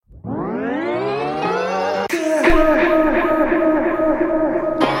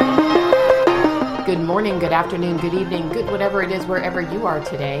Good morning, good afternoon, good evening, good whatever it is wherever you are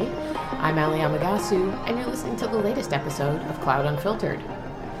today. I'm Ali Amagasu, and you're listening to the latest episode of Cloud Unfiltered.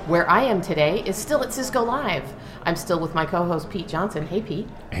 Where I am today is still at Cisco Live. I'm still with my co-host Pete Johnson. Hey, Pete.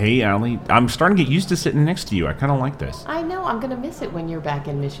 Hey, Ali. I'm starting to get used to sitting next to you. I kind of like this. I know. I'm going to miss it when you're back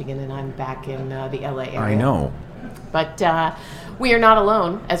in Michigan and I'm back in the LA area. I know. But we are not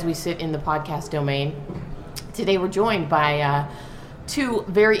alone as we sit in the podcast domain. Today we're joined by two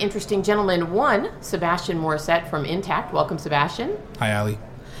very interesting gentlemen. One, Sebastien Morissette from Intact. Welcome, Sebastien. Hi, Ali.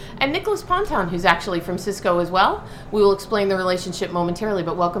 And Nicholas Ponton, who's actually from Cisco as well. We will explain the relationship momentarily,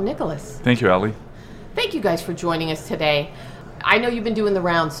 but welcome, Nicholas. Thank you, Ali. Thank you guys for joining us today. I know you've been doing the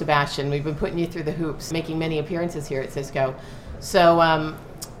rounds, Sebastien. We've been putting you through the hoops, making many appearances here at Cisco. So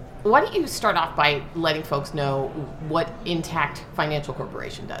why don't you start off by letting folks know what Intact Financial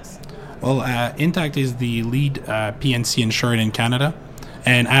Corporation does? Well, Intact is the lead PNC insurer in Canada.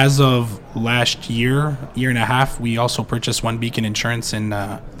 And as of last year and a half, we also purchased One Beacon Insurance in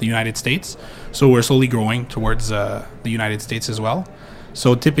the United States. So we're slowly growing towards the United States as well.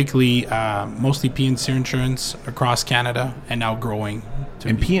 So typically, mostly PNC insurance across Canada and now growing.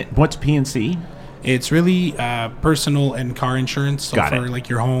 What's PNC? It's really personal and car insurance. So Got for it. like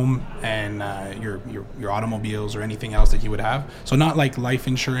your home and your automobiles or anything else that you would have. So not like life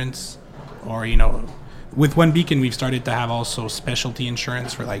insurance or, with One Beacon, we've started to have also specialty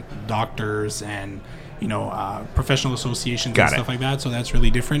insurance for like doctors and, professional associations Got and it. stuff like that. So that's really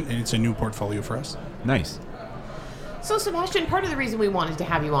different, and it's a new portfolio for us. Nice. So, Sebastien, part of the reason we wanted to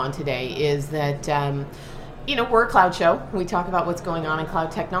have you on today is that, we're a cloud show. We talk about what's going on in cloud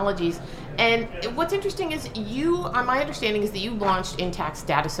technologies. And what's interesting is my understanding is that you launched Intact's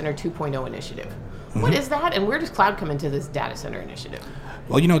Data Center 2.0 initiative. Mm-hmm. What is that, and where does cloud come into this data center initiative?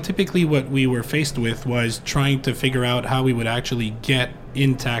 Well, typically what we were faced with was trying to figure out how we would actually get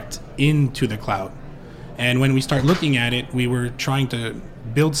Intact into the cloud. And when we start looking at it, we were trying to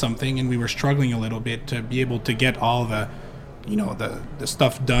build something, and we were struggling a little bit to be able to get all the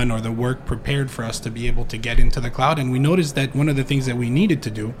stuff done or the work prepared for us to be able to get into the cloud. And we noticed that one of the things that we needed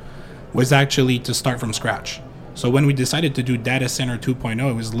to do was actually to start from scratch. So when we decided to do Data Center 2.0,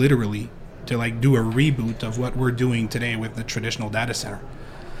 it was literally to do a reboot of what we're doing today with the traditional data center.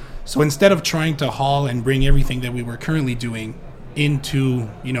 So instead of trying to haul and bring everything that we were currently doing into,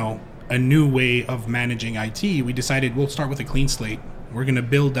 a new way of managing IT, we decided we'll start with a clean slate. We're going to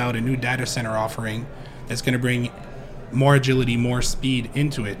build out a new data center offering that's going to bring more agility, more speed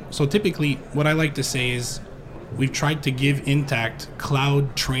into it. So typically, what I like to say is we've tried to give Intact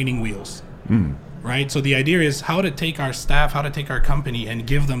cloud training wheels, right? So the idea is how to take our staff, how to take our company and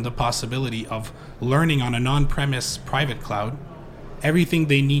give them the possibility of learning on a non-premise private cloud, everything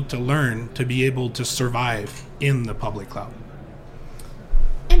they need to learn to be able to survive in the public cloud.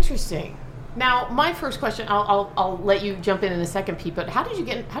 Interesting. Now, my first question, I'll let you jump in a second, Pete, but how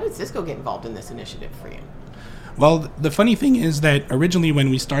did Cisco get involved in this initiative for you? Well, the funny thing is that originally when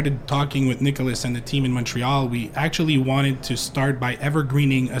we started talking with Nicholas and the team in Montreal, we actually wanted to start by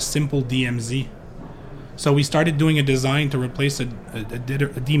evergreening a simple DMZ. So we started doing a design to replace a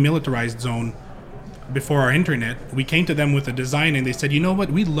demilitarized zone before our internet. We came to them with a design and they said, you know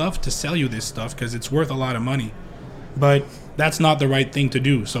what, we'd love to sell you this stuff because it's worth a lot of money, but that's not the right thing to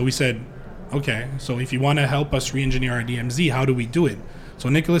do. So we said, okay, so if you want to help us re-engineer our DMZ, how do we do it? So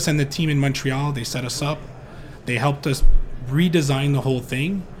Nicholas and the team in Montreal, they set us up. They helped us redesign the whole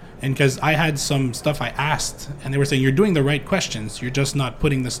thing. And because I had some stuff I asked, and they were saying, you're doing the right questions, you're just not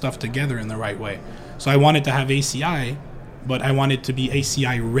putting the stuff together in the right way. So I wanted to have ACI, but I wanted to be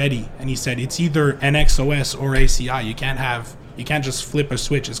ACI ready. And he said, it's either NXOS or ACI. You can't just flip a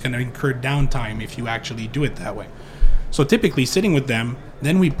switch. It's going to incur downtime if you actually do it that way. So typically sitting with them,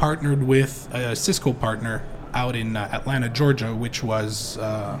 then we partnered with a Cisco partner out in Atlanta, Georgia, which was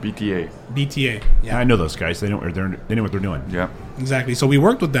BTA. Yeah, I know those guys. They know what they're doing. Yeah. Exactly. So we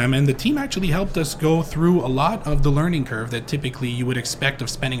worked with them, and the team actually helped us go through a lot of the learning curve that typically you would expect of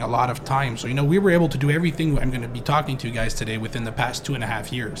spending a lot of time. So, we were able to do everything I'm going to be talking to you guys today within the past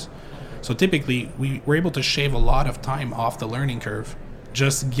 2.5 years. So typically, we were able to shave a lot of time off the learning curve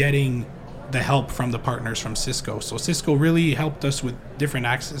just getting the help from the partners from Cisco. So Cisco really helped us with different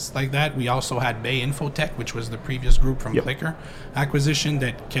access like that. We also had Bay Infotech, which was the previous group from Clicker acquisition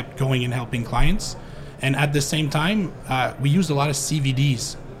that kept going and helping clients. And at the same time, we used a lot of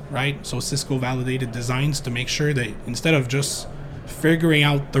CVDs, right? So Cisco validated designs to make sure that instead of just figuring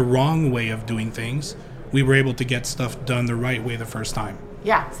out the wrong way of doing things, we were able to get stuff done the right way the first time.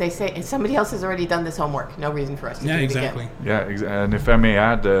 Yeah, they say somebody else has already done this homework. No reason for us to do it exactly. again. Yeah, and if I may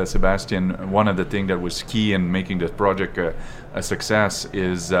add, Sebastien, one of the things that was key in making this project a success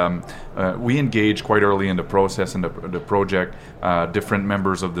is we engaged quite early in the process and the project different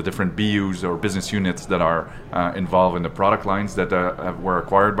members of the different BUs or business units that are involved in the product lines that were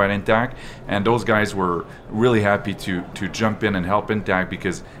acquired by Intact, and those guys were really happy to jump in and help Intact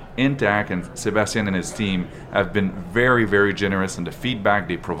because Intact and Sebastien and his team have been very, very generous in the feedback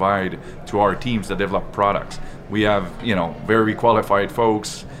they provide to our teams that develop products. We have, very qualified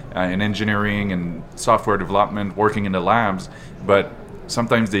folks in engineering and software development working in the labs, but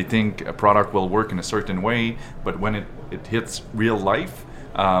sometimes they think a product will work in a certain way, but when it hits real life,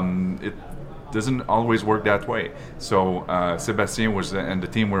 it doesn't always work that way. So Sebastien and the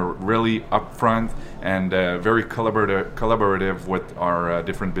team were really upfront and very collaborative with our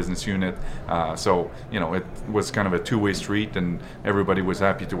different business unit. So it was kind of a two-way street, and everybody was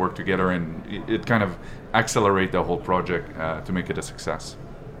happy to work together, and it kind of accelerated the whole project to make it a success.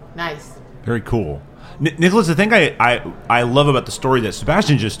 Nice. Very cool. Nicholas, the thing I love about the story that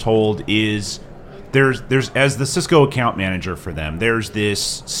Sebastien just told is there's as the Cisco account manager for them, there's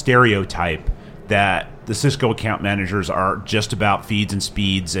this stereotype that the Cisco account managers are just about feeds and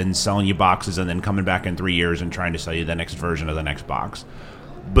speeds and selling you boxes and then coming back in 3 years and trying to sell you the next version of the next box.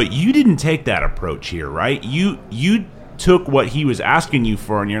 But you didn't take that approach here, right? You took what he was asking you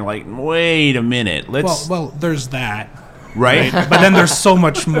for, and you're like, wait a minute, let's. Well, there's that, right? But then there's so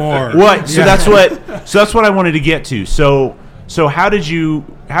much more. What? So that's what I wanted to get to. So how did you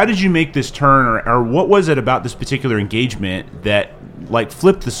make this turn, or what was it about this particular engagement that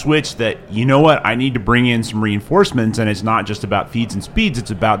flipped the switch that, I need to bring in some reinforcements, and it's not just about feeds and speeds,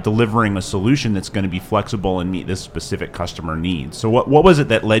 it's about delivering a solution that's going to be flexible and meet this specific customer needs. So what was it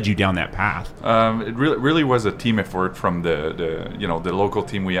that led you down that path? It really was a team effort from the local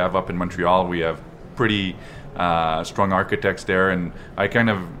team we have up in Montreal. We have pretty strong architects there, and I kind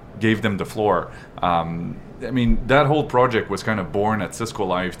of gave them the floor. That whole project was kind of born at Cisco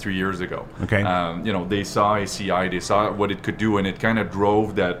Live 3 years ago. Okay. They saw ACI, they saw what it could do, and it kind of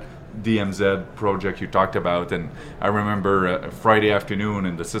drove that DMZ project you talked about. And I remember a Friday afternoon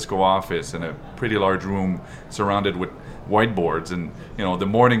in the Cisco office in a pretty large room surrounded with whiteboards, and the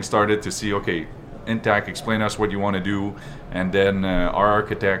morning started to see, okay, Intact, explain us what you want to do, and then our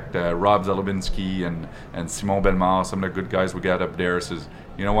architect Rob Zalobinski and Simon Belmar, some of the good guys we got up there, says,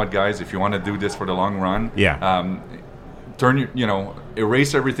 you know what, guys, if you want to do this for the long run,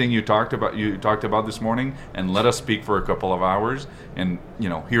 erase everything you talked about this morning and let us speak for a couple of hours, and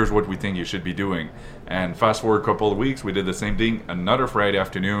here's what we think you should be doing. And fast forward a couple of weeks, we did the same thing another Friday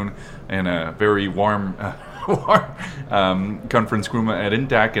afternoon in a very warm conference room at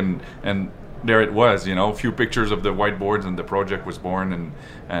Intact, and there it was, a few pictures of the whiteboards, and the project was born,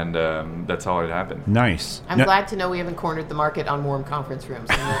 and that's how it happened. Nice. I'm glad to know we haven't cornered the market on warm conference rooms.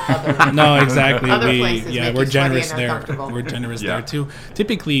 No, exactly. Other places we're generous there. We're generous there too.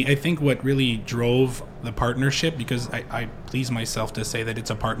 Typically, I think what really drove the partnership, because I please myself to say that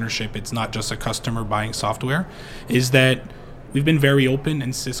it's a partnership, it's not just a customer buying software, is that we've been very open,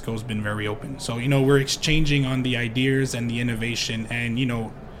 and Cisco's been very open. So, we're exchanging on the ideas and the innovation,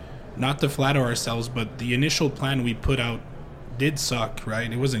 and, not to flatter ourselves, but the initial plan we put out did suck,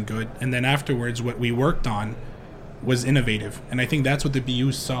 right? It wasn't good. And then afterwards, what we worked on was innovative. And I think that's what the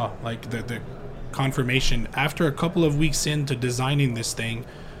BUs saw, the confirmation. After a couple of weeks into designing this thing,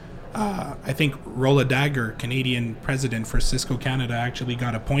 I think Rolla Dagger, Canadian president for Cisco Canada, actually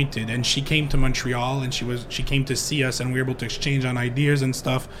got appointed, and she came to Montreal, and she came to see us, and we were able to exchange on ideas and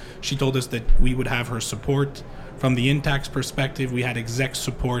stuff. She told us that we would have her support. From the Intact's perspective, we had exec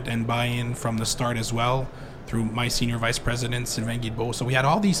support and buy-in from the start as well, through my senior vice president, Sylvain Guilbeault. So we had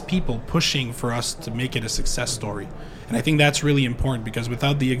all these people pushing for us to make it a success story. And I think that's really important, because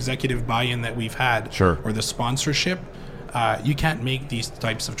without the executive buy-in that we've had, or the sponsorship, you can't make these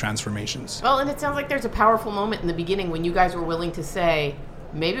types of transformations. Well, and it sounds like there's a powerful moment in the beginning when you guys were willing to say,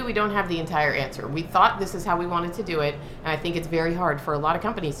 maybe we don't have the entire answer. We thought this is how we wanted to do it, and I think it's very hard for a lot of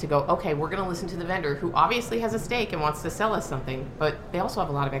companies to go, okay, we're going to listen to the vendor who obviously has a stake and wants to sell us something, but they also have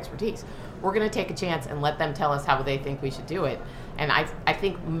a lot of expertise. We're going to take a chance and let them tell us how they think we should do it. And I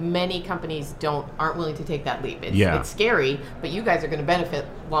think many companies aren't willing to take that leap. It's scary, but you guys are going to benefit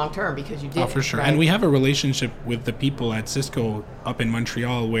long term because you did. Oh, for sure. Right? And we have a relationship with the people at Cisco up in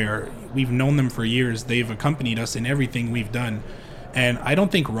Montreal where we've known them for years. They've accompanied us in everything we've done. And I don't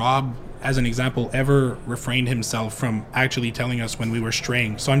think Rob, as an example, ever refrained himself from actually telling us when we were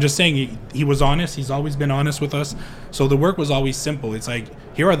straying. So I'm just saying he was honest. He's always been honest with us. So the work was always simple. It's like,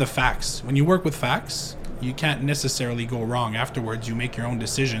 here are the facts. When you work with facts, you can't necessarily go wrong afterwards. You make your own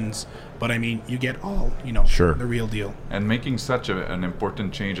decisions, but I mean, you get all, Sure. the real deal. And making such an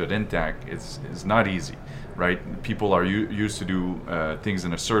important change at Intact is not easy, right? People are used to do things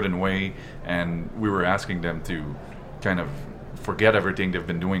in a certain way, and we were asking them to kind of forget everything they've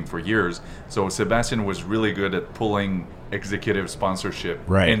been doing for years. So Sebastien was really good at pulling executive sponsorship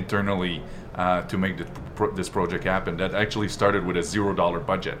internally to make this project happen. That actually started with a $0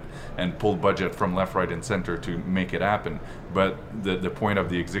 budget and pulled budget from left, right, and center to make it happen. But the point of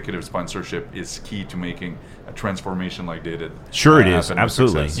the executive sponsorship is key to making a transformation like they did. Sure, it is.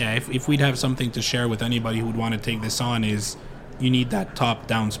 Absolutely. Yeah, if we'd have something to share with anybody who would want to take this on, is you need that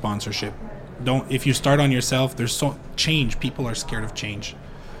top-down sponsorship. If you start on yourself, there's so change. People are scared of change.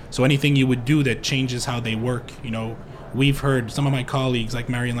 So anything you would do that changes how they work, we've heard some of my colleagues, like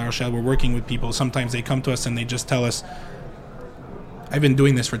Mary and La Rochelle, we're working with people. Sometimes they come to us and they just tell us, I've been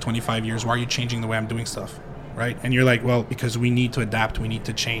doing this for 25 years. Why are you changing the way I'm doing stuff? Right? And you're like, well, because we need to adapt. We need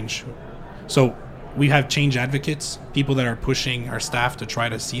to change. So we have change advocates, people that are pushing our staff to try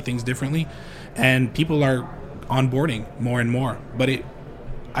to see things differently. And people are onboarding more and more. But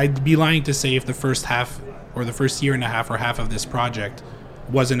I'd be lying to say if the first half or the first year and a half or half of this project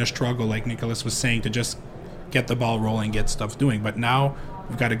wasn't a struggle, like Nicholas was saying, to just get the ball rolling, get stuff doing. But now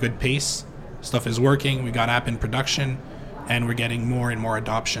we've got a good pace. Stuff is working. We got app in production, and we're getting more and more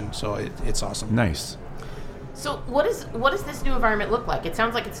adoption. So it's awesome. Nice. So what does this new environment look like? It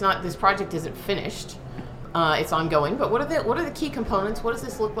sounds like this project isn't finished. It's ongoing. But what are the key components? What does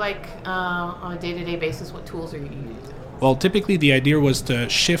this look like on a day-to-day basis? What tools are you using? Well, typically the idea was to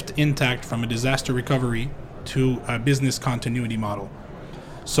shift Intact from a disaster recovery to a business continuity model.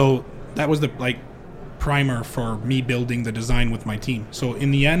 So that was the primer for me building the design with my team. So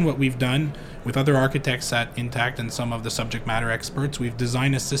in the end, what we've done with other architects at Intact and some of the subject matter experts, we've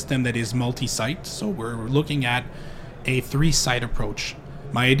designed a system that is multi-site. So we're looking at a 3-site approach.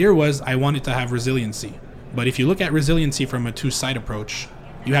 My idea was I wanted to have resiliency. But if you look at resiliency from a 2-site approach,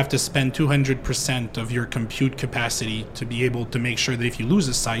 you have to spend 200% of your compute capacity to be able to make sure that if you lose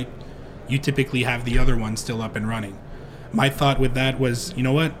a site, you typically have the other one still up and running. My thought with that was, you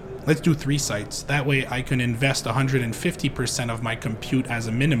know what? Let's do 3 sites. That way I can invest 150% of my compute as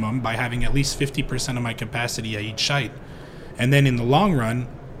a minimum by having at least 50% of my capacity at each site. And then in the long run,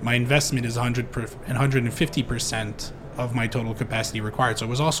 my investment is 150% of my total capacity required. So it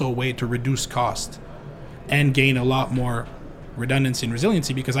was also a way to reduce cost and gain a lot more redundancy and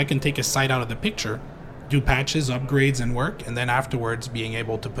resiliency, because I can take a site out of the picture, do patches, upgrades, and work, and then afterwards being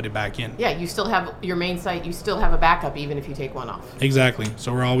able to put it back in. Yeah, you still have your main site, you still have a backup even if you take one off. Exactly.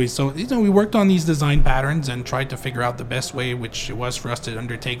 So we worked on these design patterns and tried to figure out the best way, which it was for us to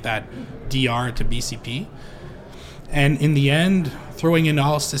undertake that DR to BCP. And in the end, throwing in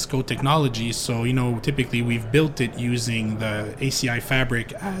all Cisco technologies, so typically we've built it using the ACI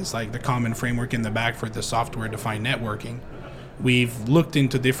fabric as the common framework in the back for the software-defined networking. We've looked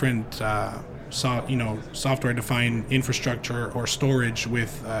into different software-defined infrastructure or storage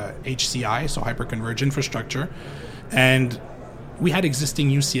with HCI, so hyperconverged infrastructure, and we had existing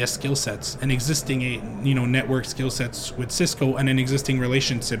UCS skill sets and existing network skill sets with Cisco and an existing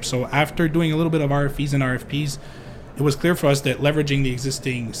relationship. So after doing a little bit of RFPs and RFPs, it was clear for us that leveraging the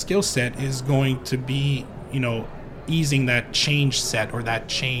existing skill set is going to be easing that change set or that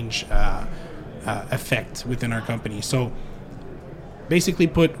change effect within our company. So basically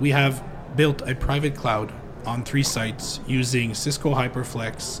put, we have built a private cloud on 3 sites using Cisco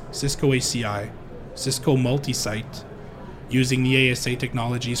HyperFlex, Cisco ACI, Cisco multi-site, using the ASA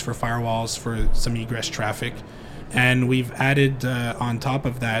technologies for firewalls for some egress traffic. And we've added on top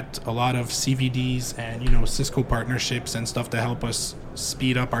of that a lot of CVDs and Cisco partnerships and stuff to help us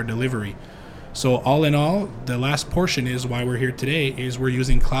speed up our delivery. So all in all, the last portion is why we're here today is we're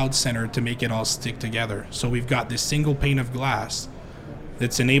using Cloud Center to make it all stick together. So we've got this single pane of glass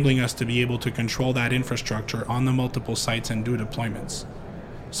that's enabling us to be able to control that infrastructure on the multiple sites and do deployments.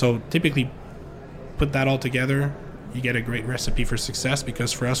 So typically, put that all together, you get a great recipe for success,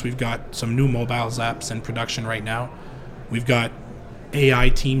 because for us, we've got some new mobile apps in production right now. We've got AI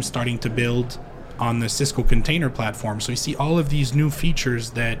teams starting to build on the Cisco container platform. So you see all of these new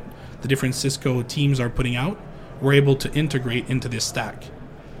features that the different Cisco teams are putting out, we're able to integrate into this stack.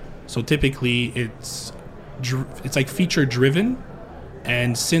 So typically, it's like feature driven.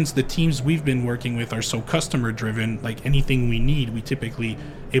 And since the teams we've been working with are so customer driven, like anything we need, we typically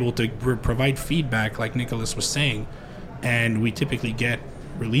able to provide feedback, like Nicholas was saying, and we typically get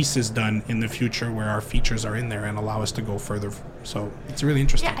releases done in the future where our features are in there and allow us to go further. So it's really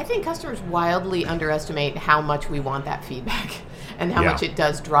interesting. Yeah, I think customers wildly underestimate how much we want that feedback. and how much it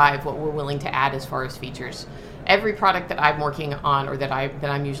does drive what we're willing to add as far as features. Every product that I'm working on or that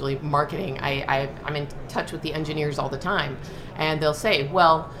I'm usually marketing, I'm in touch with the engineers all the time, and they'll say,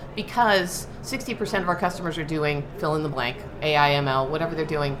 well, because 60% of our customers are doing fill in the blank, AI, ML, whatever they're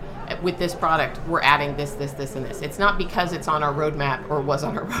doing with this product, we're adding this, and this. It's not because it's on our roadmap or was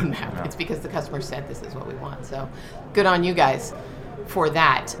on our roadmap. Yeah. It's because the customer said this is what we want. So good on you guys for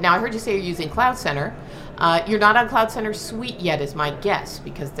that. Now, I heard you say you're using Cloud Center. You're not on Cloud Center Suite yet, is my guess,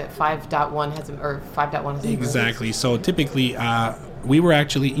 because the 5.1 hasn't exactly. Released. So typically, we were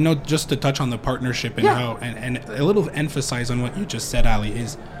actually, just to touch on the partnership and how, and a little emphasize on what you just said, Ali,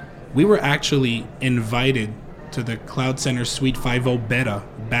 is we were actually invited to the Cloud Center Suite 5.0 beta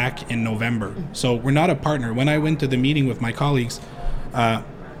back in November. So we're not a partner. When I went to the meeting with my colleagues,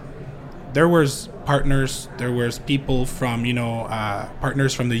 there was partners, there was people from,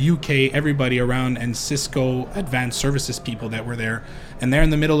 partners from the UK, everybody around, and Cisco Advanced Services people that were there. And there in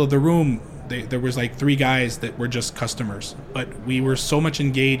the middle of the room, there was like 3 guys that were just customers. But we were so much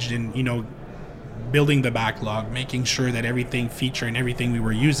engaged in, building the backlog, making sure that everything feature and everything we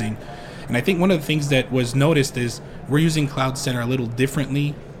were using. And I think one of the things that was noticed is we're using Cloud Center a little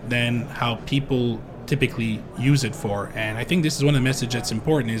differently than how people typically use it for. And I think this is one of the messages that's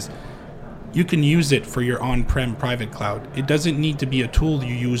important is you can use it for your on-prem private cloud. It doesn't need to be a tool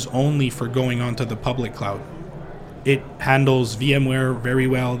you use only for going onto the public cloud. It handles VMware very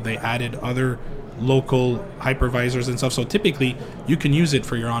well. They added other local hypervisors and stuff. So typically, you can use it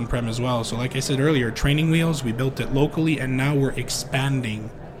for your on-prem as well. So like I said earlier, training wheels, we built it locally, and now we're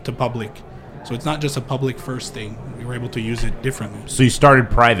expanding to public. So it's not just a public first thing. We were able to use it differently. So you started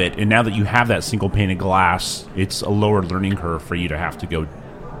private, and now that you have that single pane of glass, it's a lower learning curve for you to have to go.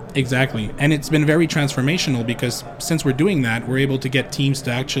 Exactly. And it's been very transformational because since we're doing that, we're able to get teams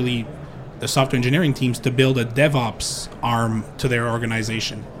to actually, the software engineering teams, to build a DevOps arm to their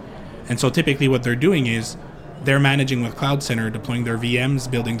organization. And so typically what they're doing is they're managing with Cloud Center, deploying their VMs,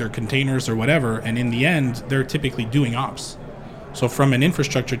 building their containers or whatever, and in the end, they're typically doing ops. So from an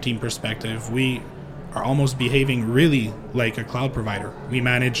infrastructure team perspective, we are almost behaving really like a cloud provider. We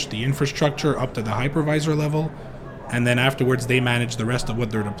manage the infrastructure up to the hypervisor level, and then afterwards they manage the rest of what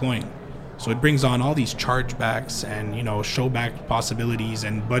they're deploying. So it brings on all these chargebacks and showback possibilities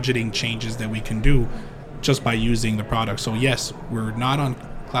and budgeting changes that we can do just by using the product. So yes, we're not on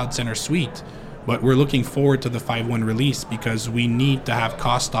Cloud Center Suite, but we're looking forward to the 5.1 release because we need to have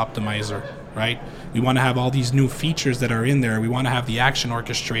cost optimizer, right? We want to have all these new features that are in there. We want to have the action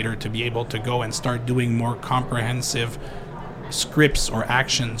orchestrator to be able to go and start doing more comprehensive scripts or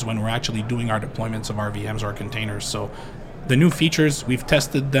actions when we're actually doing our deployments of our VMs or containers. So the new features, we've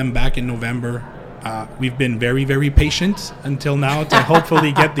tested them back in November. We've been very, very patient until now to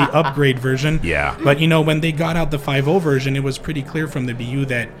hopefully get the upgrade version. Yeah. But when they got out the 5.0 version, it was pretty clear from the BU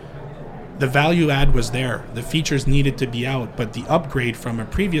that the value add was there. The features needed to be out, but the upgrade from a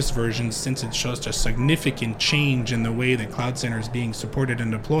previous version, since it shows a significant change in the way that Cloud Center is being supported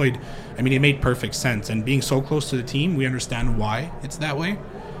and deployed, it made perfect sense. And being so close to the team, we understand why it's that way.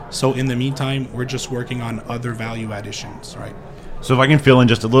 So in the meantime, we're just working on other value additions, right? So if I can fill in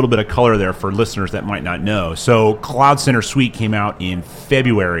just a little bit of color there for listeners that might not know. So Cloud Center Suite came out in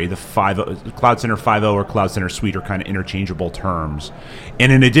February. The Cloud Center 5.0 or Cloud Center Suite are kind of interchangeable terms.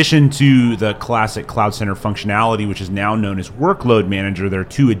 And in addition to the classic Cloud Center functionality, which is now known as Workload Manager, there are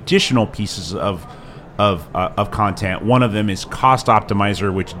 2 additional pieces of content. One of them is Cost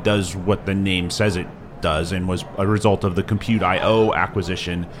Optimizer, which does what the name says it does and was a result of the Compute.io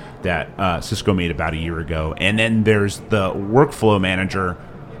acquisition that Cisco made about a year ago. And then there's the Workflow Manager,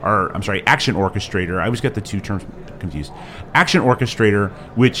 Action Orchestrator. I always get the 2 terms confused. Action Orchestrator,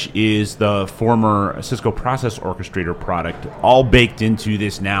 which is the former Cisco Process Orchestrator product, all baked into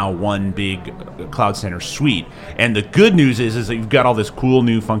this now one big Cloud Center suite. And the good news is that you've got all this cool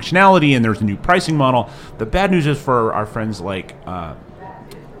new functionality and there's a new pricing model. The bad news is for our friends like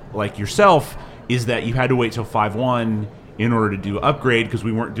yourself is that you had to wait till 5.1 in order to do upgrade because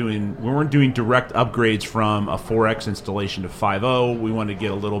we weren't doing direct upgrades from a 4X installation to 5.0. We wanted to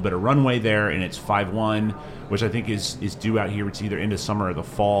get a little bit of runway there, and it's 5.1, which I think is due out here. It's either into summer or the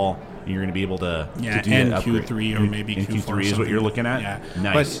fall. And you're going to be able to do and that upgrade. Q3 or maybe and Q4 Q3 is what you're looking at. Yeah,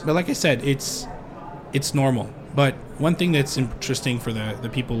 nice. But like I said, it's normal. But one thing that's interesting for the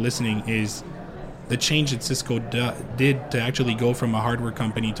people listening is the change that Cisco did to actually go from a hardware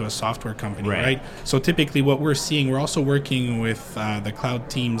company to a software company, right? So typically what we're seeing, we're also working with the cloud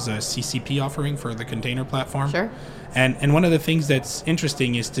team's CCP offering for the container platform. Sure. And one of the things that's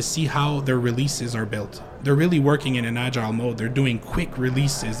interesting is to see how their releases are built. They're really working in an agile mode. They're doing quick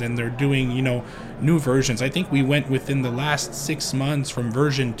releases and they're doing, new versions. I think we went within the last 6 months from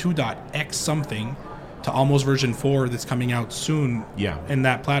version 2.x something to almost version 4 that's coming out soon in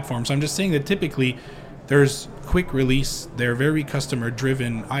that platform. So I'm just saying that typically there's quick release. They're very customer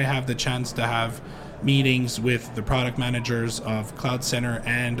driven. I have the chance to have meetings with the product managers of Cloud Center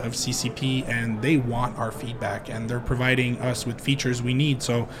and of CCP, and they want our feedback and they're providing us with features we need.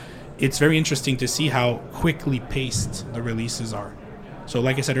 So it's very interesting to see how quickly paced the releases are. So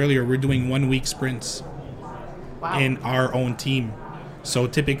like I said earlier, we're doing 1 week sprints in our own team. So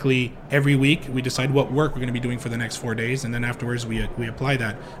typically every week we decide what work we're going to be doing for the next 4 days, and then afterwards we apply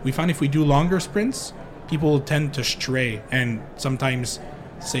that. We find if we do longer sprints, people tend to stray and sometimes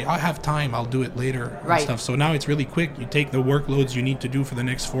say, I have time, I'll do it later and stuff. So now it's really quick. You take the workloads you need to do for the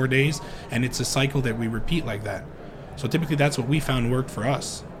next 4 days, and it's a cycle that we repeat like that. So typically that's what we found worked for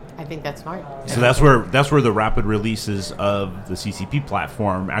us. I think that's smart. So that's where the rapid releases of the CCP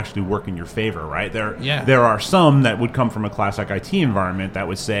platform actually work in your favor, right? There are some that would come from a classic IT environment that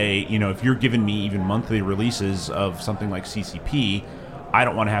would say, if you're giving me even monthly releases of something like CCP, I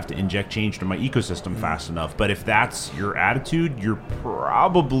don't want to have to inject change to my ecosystem fast enough. But if that's your attitude, you're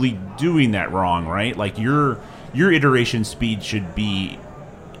probably doing that wrong, right? Like your iteration speed should be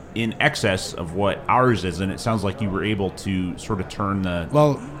in excess of what ours is, and it sounds like you were able to sort of turn the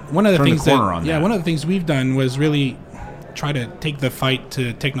one of the things that. One of the things we've done was really try to take the fight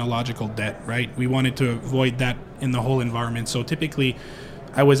to technological debt, right? We wanted to avoid that in the whole environment. So typically,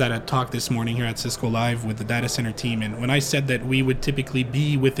 I was at a talk this morning here at Cisco Live with the data center team, and when I said that we would typically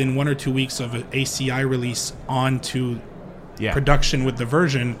be within 1 or 2 weeks of an ACI release onto production with the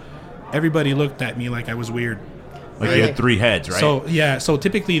version, everybody looked at me like I was weird. Like you had 3 heads, right? So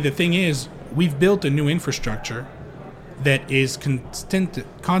typically the thing is, we've built a new infrastructure that is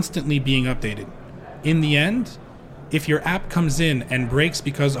constantly being updated. In the end, if your app comes in and breaks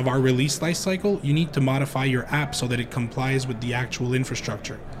because of our release life cycle, you need to modify your app so that it complies with the actual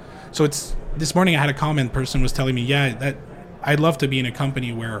infrastructure. So this morning I had a comment, person was telling me, that I'd love to be in a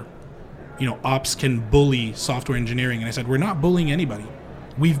company where, ops can bully software engineering. And I said, we're not bullying anybody.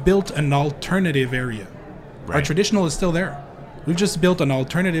 We've built an alternative area. Right. Our traditional is still there. We've just built an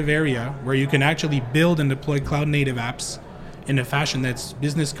alternative area where you can actually build and deploy cloud native apps in a fashion that's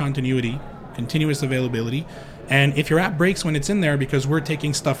business continuity, continuous availability. And if your app breaks when it's in there because we're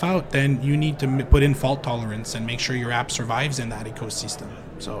taking stuff out, then you need to put in fault tolerance and make sure your app survives in that ecosystem.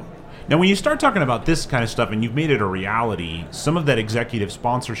 So now, when you start talking about this kind of stuff and you've made it a reality, some of that executive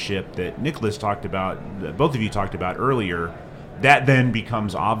sponsorship that Nicholas talked about, that both of you talked about earlier, that then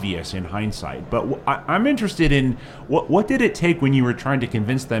becomes obvious in hindsight. But I'm interested in what did it take when you were trying to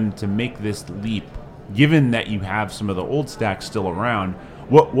convince them to make this leap, given that you have some of the old stacks still around?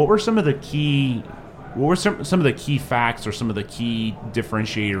 What were some of the key facts or some of the key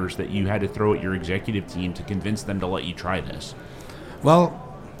differentiators that you had to throw at your executive team to convince them to let you try this?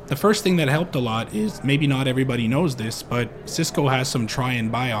 Well, the first thing that helped a lot is, maybe not everybody knows this, but Cisco has some try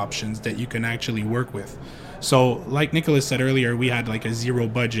and buy options that you can actually work with. So like Nicholas said earlier, we had like a zero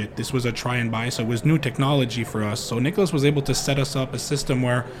budget. This was a try and buy, so it was new technology for us. So Nicholas was able to set us up a system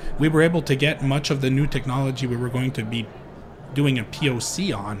where we were able to get much of the new technology we were going to be doing a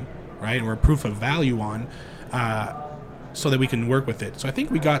POC on, right, or a proof of value on, so that we can work with it. So I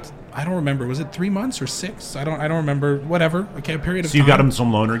think we got, I don't remember, was it 3 months or 6? I don't remember, whatever, okay, a period of time. So you got him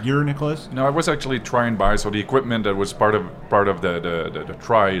some loaner gear, Nicholas? No, I was actually try and buy, so the equipment that was part of the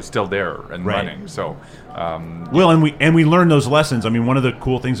try is still there and running. So well, and we learned those lessons. I mean, one of the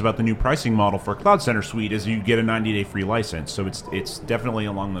cool things about the new pricing model for Cloud Center Suite is you get a 90-day free license. So it's definitely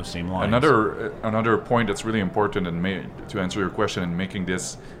along those same lines. Another point that's really important to answer your question in making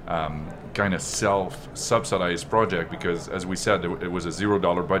this kind of self-subsidized project, because as we said, it was a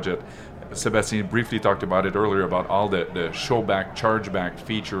 $0 budget. Sebastien briefly talked about it earlier about all the show-back, charge-back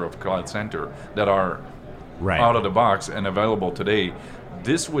feature of Cloud Center that are out of the box and available today.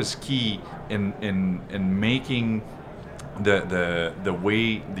 This was key in making the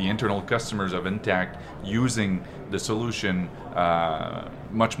way the internal customers of Intact using the solution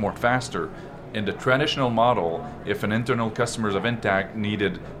much more faster. In the traditional model, if an internal customers of Intact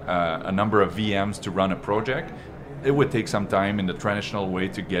needed a number of VMs to run a project, it would take some time in the traditional way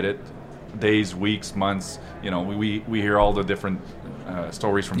to get it. Days, weeks, months. We hear all the different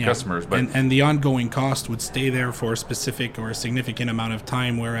stories from customers, but and the ongoing cost would stay there for a specific or a significant amount of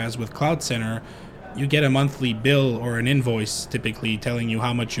time. Whereas with Cloud Center, you get a monthly bill or an invoice typically telling you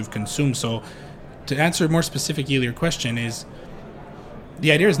how much you've consumed. So to answer more specifically your question is,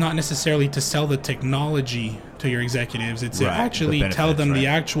 the idea is not necessarily to sell the technology to your executives. It's to actually tell them the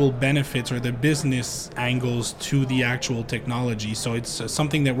actual benefits or the business angles to the actual technology. So it's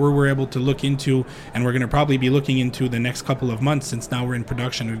something that we're able to look into, and we're going to probably be looking into the next couple of months, since now we're in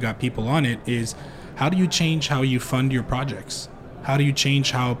production, we've got people on it, is how do you change how you fund your projects? How do you change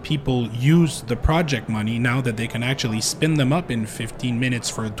how people use the project money now that they can actually spin them up in 15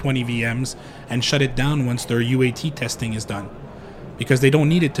 minutes for 20 VMs and shut it down once their UAT testing is done? Because they don't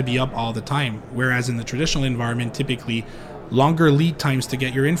need it to be up all the time. Whereas in the traditional environment, typically longer lead times to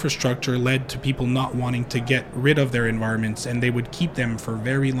get your infrastructure led to people not wanting to get rid of their environments, and they would keep them for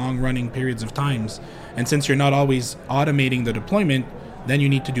very long running periods of times. And since you're not always automating the deployment, then you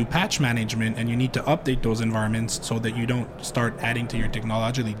need to do patch management, and you need to update those environments so that you don't start adding to your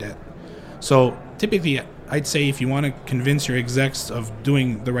technology debt. So typically, I'd say if you want to convince your execs of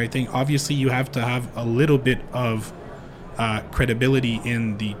doing the right thing, obviously you have to have a little bit of credibility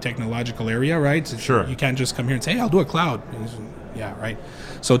in the technological area, right? So sure. You can't just come here and say, hey, I'll do a cloud. Yeah, right.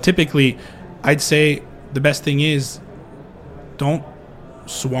 So typically, I'd say the best thing is don't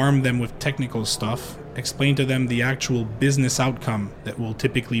swarm them with technical stuff. Explain to them the actual business outcome that will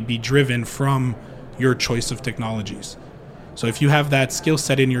typically be driven from your choice of technologies. So if you have that skill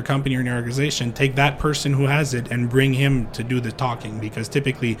set in your company or in your organization, take that person who has it and bring him to do the talking. Because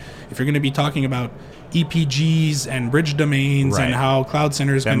typically, if you're going to be talking about EPGs and bridge domains and how Cloud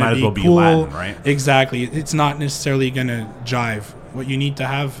Center is going to be cool, Latin, right? Exactly. It's not necessarily going to jive. What you need to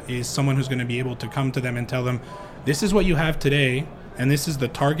have is someone who's going to be able to come to them and tell them, this is what you have today, and this is the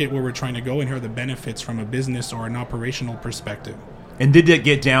target where we're trying to go, and here are the benefits from a business or an operational perspective. And did it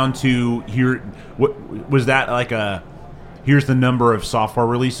get down to here? What was that like a? Here's the number of software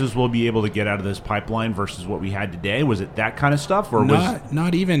releases we'll be able to get out of this pipeline versus what we had today. Was it that kind of stuff, or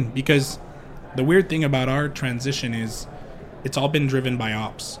not even? Because the weird thing about our transition is it's all been driven by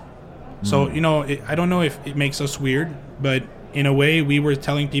ops. So I don't know if it makes us weird, but in a way, we were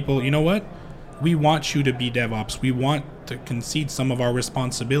telling people, you know what? We want you to be DevOps. We want to concede some of our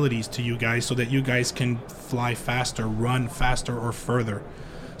responsibilities to you guys so that you guys can fly faster, run faster, or further.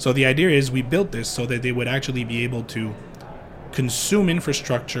 So the idea is we built this so that they would actually be able to consume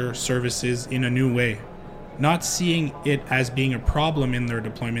infrastructure services in a new way, not seeing it as being a problem in their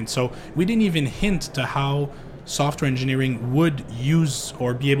deployment. So we didn't even hint to how software engineering would use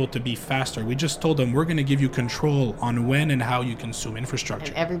or be able to be faster. We just told them we're going to give you control on when and how you consume infrastructure.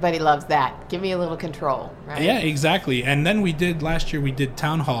 And everybody loves that. Give me a little control, right? Yeah, exactly. And then last year we did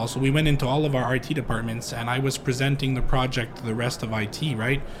town hall. So we went into all of our IT departments and I was presenting the project to the rest of IT,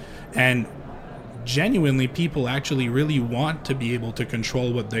 right? And genuinely, people actually really want to be able to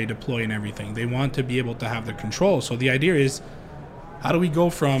control what they deploy and everything. They want to be able to have the control. So the idea is, how do we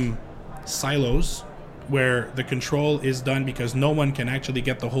go from silos where the control is done because no one can actually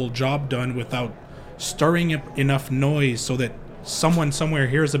get the whole job done without stirring up enough noise so that someone somewhere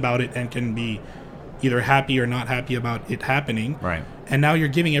hears about it and can be either happy or not happy about it happening. Right. And now you're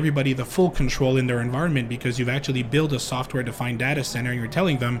giving everybody the full control in their environment because you've actually built a software-defined data center and you're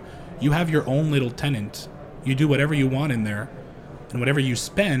telling them, you have your own little tenant. You do whatever you want in there, and whatever you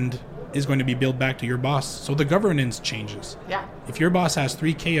spend is going to be billed back to your boss. So the governance changes. Yeah. If your boss has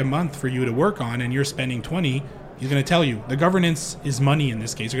 $3,000 a month for you to work on and you're spending $20,000, he's going to tell you the governance is money in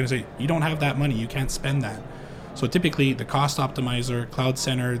this case. You're going to say, you don't have that money. You can't spend that. So typically the cost optimizer, Cloud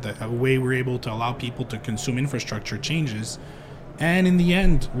Center, the way we're able to allow people to consume infrastructure changes. And in the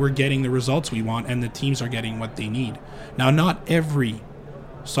end, we're getting the results we want and the teams are getting what they need. Now, not every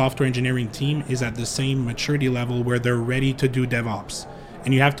software engineering team is at the same maturity level where they're ready to do DevOps.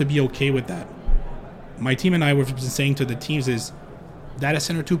 And you have to be okay with that. My team and I have been saying to the teams is Data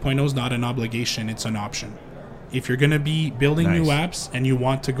Center 2.0 is not an obligation, it's an option. If you're going to be building new apps and you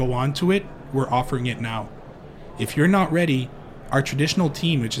want to go on to it, we're offering it now. If you're not ready, our traditional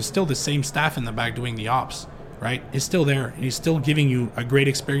team, which is still the same staff in the back doing the ops, right, is still there and is still giving you a great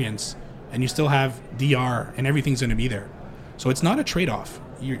experience. And you still have DR and everything's going to be there. So it's not a trade-off.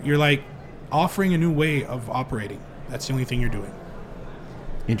 You're like offering a new way of operating. That's the only thing you're doing.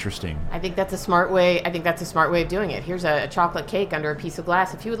 Interesting. I think that's a smart way. Of doing it. Here's a chocolate cake under a piece of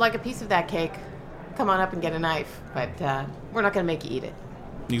glass. If you would like a piece of that cake, come on up and get a knife. But we're not going to make you eat it.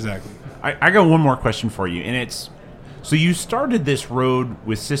 Exactly. I got one more question for you, and it's So you started this road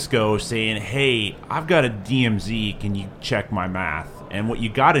with Cisco saying, hey, I've got a DMZ, can you check my math? And what you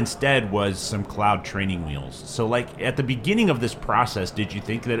got instead was some cloud training wheels. So like at the beginning of this process, did you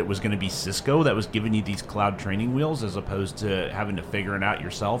think that it was going to be Cisco that was giving you these cloud training wheels as opposed to having to figure it out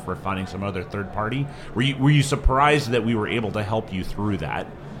yourself or finding some other third party? Were you surprised that we were able to help you through that?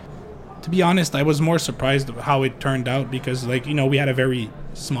 To be honest, I was more surprised of how it turned out because, like, you know, we had a very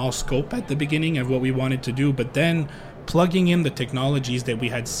small scope at the beginning of what we wanted to do, but then plugging in the technologies that we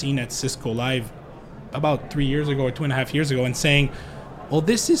had seen at Cisco Live about 3 years ago or 2.5 years ago and saying, well,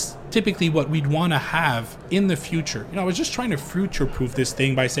 this is typically what we'd want to have in the future. You know, I was just trying to future-proof this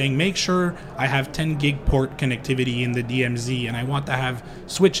thing by saying, make sure I have 10 gig port connectivity in the DMZ, and I want to have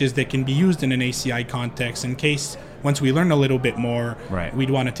switches that can be used in an ACI context in case once we learn a little bit more, right, we'd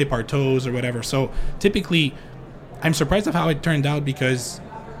want to tip our toes or whatever. So typically, I'm surprised of how it turned out because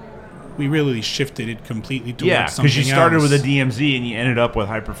we really shifted it completely towards something else. Yeah, because you started with a DMZ and you ended up with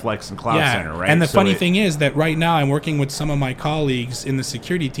HyperFlex and Cloud Center, right? And the funny thing is that right now I'm working with some of my colleagues in the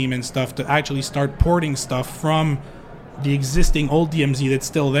security team and stuff to actually start porting stuff from the existing old DMZ that's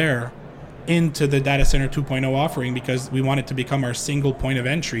still there into the Data Center 2.0 offering because we want it to become our single point of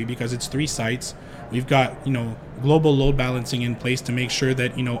entry because it's 3 sites. We've got, you know, global load balancing in place to make sure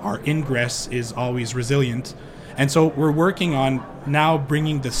that, you know, our ingress is always resilient. And so we're working on now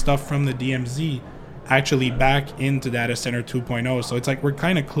bringing the stuff from the DMZ actually back into Data Center 2.0. So it's like we're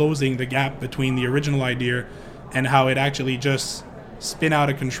kind of closing the gap between the original idea and how it actually just spin out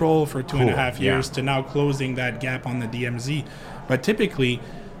of control for 2.5 years to now closing that gap on the DMZ. But typically,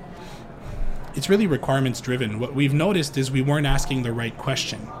 it's really requirements driven. What we've noticed is we weren't asking the right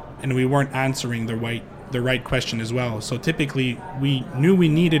question and we weren't answering the right question as well. So typically, we knew we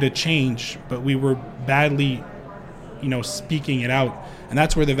needed a change, but we were badly, you know, speaking it out. And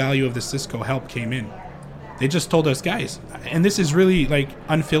that's where the value of the Cisco help came in. They just told us, guys, and this is really like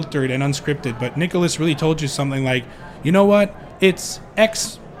unfiltered and unscripted, but Nicholas really told you something like, you know what, it's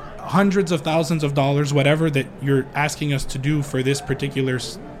X hundreds of thousands of dollars, whatever that you're asking us to do for this particular,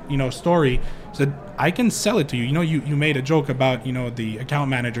 you know, story. So I can sell it to you. You know, you made a joke about, you know, the account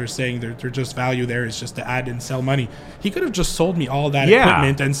manager saying they're just value there is just to add and sell money. He could have just sold me all that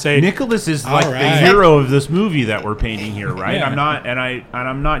equipment and say Nicholas is like the hero of this movie that we're painting here, right? Yeah.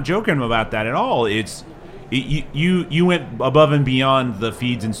 I'm not joking about that at all. You went above and beyond the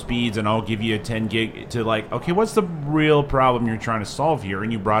feeds and speeds and I'll give you a 10 gig to like, okay, what's the real problem you're trying to solve here?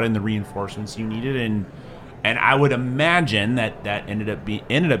 And you brought in the reinforcements you needed and I would imagine that ended up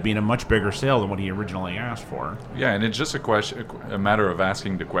being a much bigger sale than what he originally asked for. Yeah, and it's just a matter of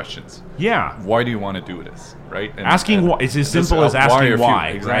asking the questions. Yeah. Why do you want to do this, right? Asking why. It's as simple as asking why.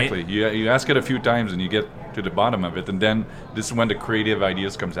 Exactly. Right? You ask it a few times and you get to the bottom of it, and then this is when the creative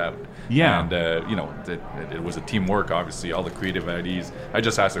ideas comes out. Yeah. And you know, it was a teamwork. Obviously, all the creative ideas. I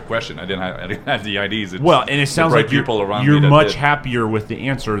just asked a question. I didn't have the ideas. Well, and it sounds like you're me much happier with the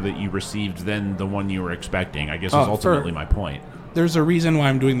answer that you received than the one you were expecting. I guess is ultimately my point. There's a reason why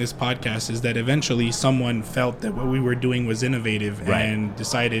I'm doing this podcast is that eventually someone felt that what we were doing was innovative and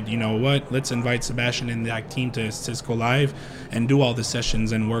decided, you know what, let's invite Sebastien and that team to Cisco Live and do all the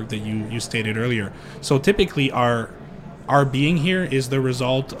sessions and work that you stated earlier. So typically our being here is the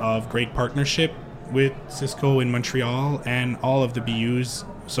result of great partnership with Cisco in Montreal and all of the BUs.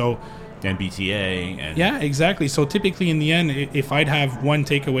 So and BTA. And yeah, exactly. So typically in the end, if I'd have one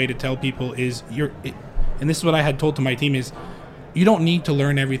takeaway to tell people is and this is what I had told to my team is, you don't need to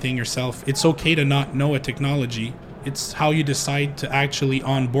learn everything yourself. It's okay to not know a technology. It's how you decide to actually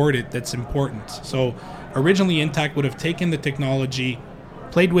onboard it that's important. So originally Intact would have taken the technology,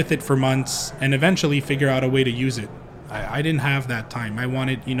 played with it for months, and eventually figure out a way to use it. I didn't have that time. I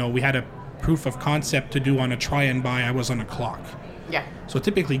wanted, you know, we had a proof of concept to do on a try and buy. I was on a clock. Yeah. So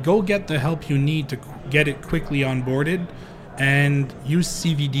typically go get the help you need to get it quickly onboarded and use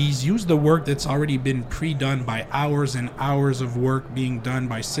CVDs, use the work that's already been pre-done by hours and hours of work being done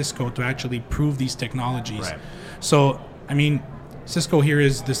by Cisco to actually prove these technologies. Right. So, I mean, Cisco here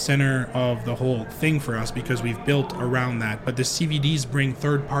is the center of the whole thing for us because we've built around that. But the CVDs bring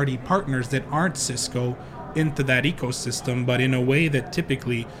third-party partners that aren't Cisco into that ecosystem, but in a way that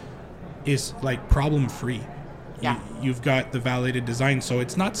typically is like problem-free. Yeah. You've got the validated design, so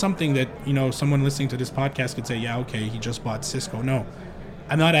it's not something that, you know, someone listening to this podcast could say, yeah, okay, he just bought Cisco. No,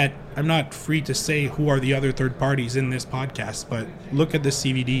 I'm not free to say who are the other third parties in this podcast, but look at the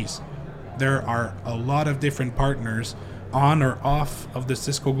CVDs. There are a lot of different partners on or off of the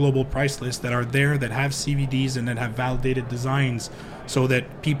Cisco global price list that are there that have CVDs and that have validated designs so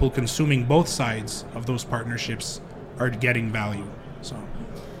that people consuming both sides of those partnerships are getting value. So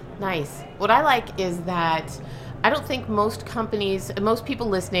nice. What I like is that I don't think most companies, most people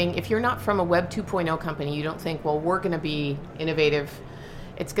listening, if you're not from a Web 2.0 company, you don't think, well, we're going to be innovative.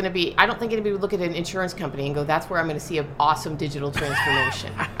 It's going to be, I don't think anybody would look at an insurance company and go, that's where I'm going to see an awesome digital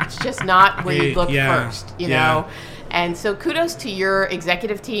transformation. It's just not where you look first, you know? And so kudos to your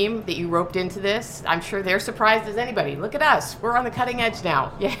executive team that you roped into this. I'm sure they're surprised as anybody. Look at us. We're on the cutting edge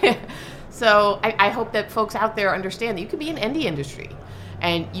now. Yeah. So I hope that folks out there understand that you can be in any industry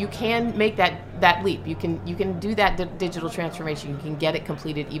and you can make that leap. You can do that digital transformation. You can get it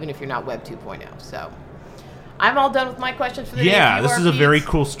completed even if you're not Web 2.0. So I'm all done with my questions for the day. Yeah, this is a very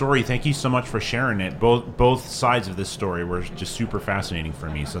cool story. Thank you so much for sharing it. Both sides of this story were just super fascinating for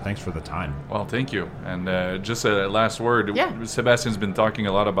me. So thanks for the time. Well, thank you. And just a last word. Yeah. Sebastian's been talking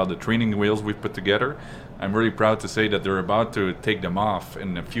a lot about the training wheels we've put together. I'm really proud to say that they're about to take them off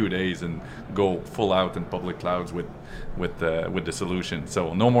in a few days and go full out in public clouds with the solution.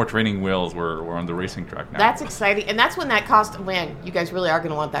 So no more training wheels. We're on the racing track now. That's exciting, and that's when that cost. Man, you guys really are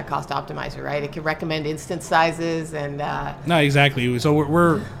going to want that cost optimizer, right? It can recommend instance sizes and. No, exactly. So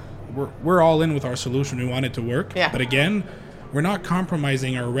we're all in with our solution. We want it to work. Yeah. But again, we're not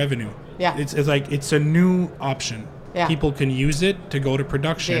compromising our revenue. Yeah. It's like it's a new option. Yeah. People can use it to go to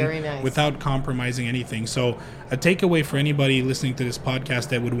production Very nice. without compromising anything. So a takeaway for anybody listening to this podcast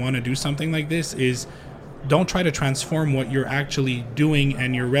that would want to do something like this is don't try to transform what you're actually doing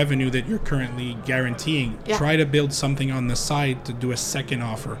and your revenue that you're currently guaranteeing. Yeah. Try to build something on the side to do a second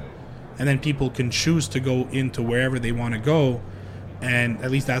offer. And then people can choose to go into wherever they want to go. And at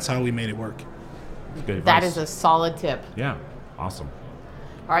least that's how we made it work. Good advice. That is a solid tip. Yeah, awesome.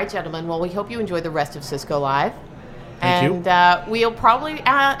 All right, gentlemen. Well, we hope you enjoy the rest of Cisco Live. Thank you. And we'll probably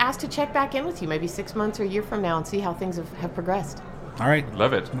ask to check back in with you maybe 6 months or a year from now and see how things have progressed. All right.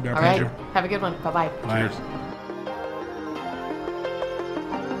 Love it. It'll be our All right. pleasure. Have a good one. Bye-bye. Bye. Cheers.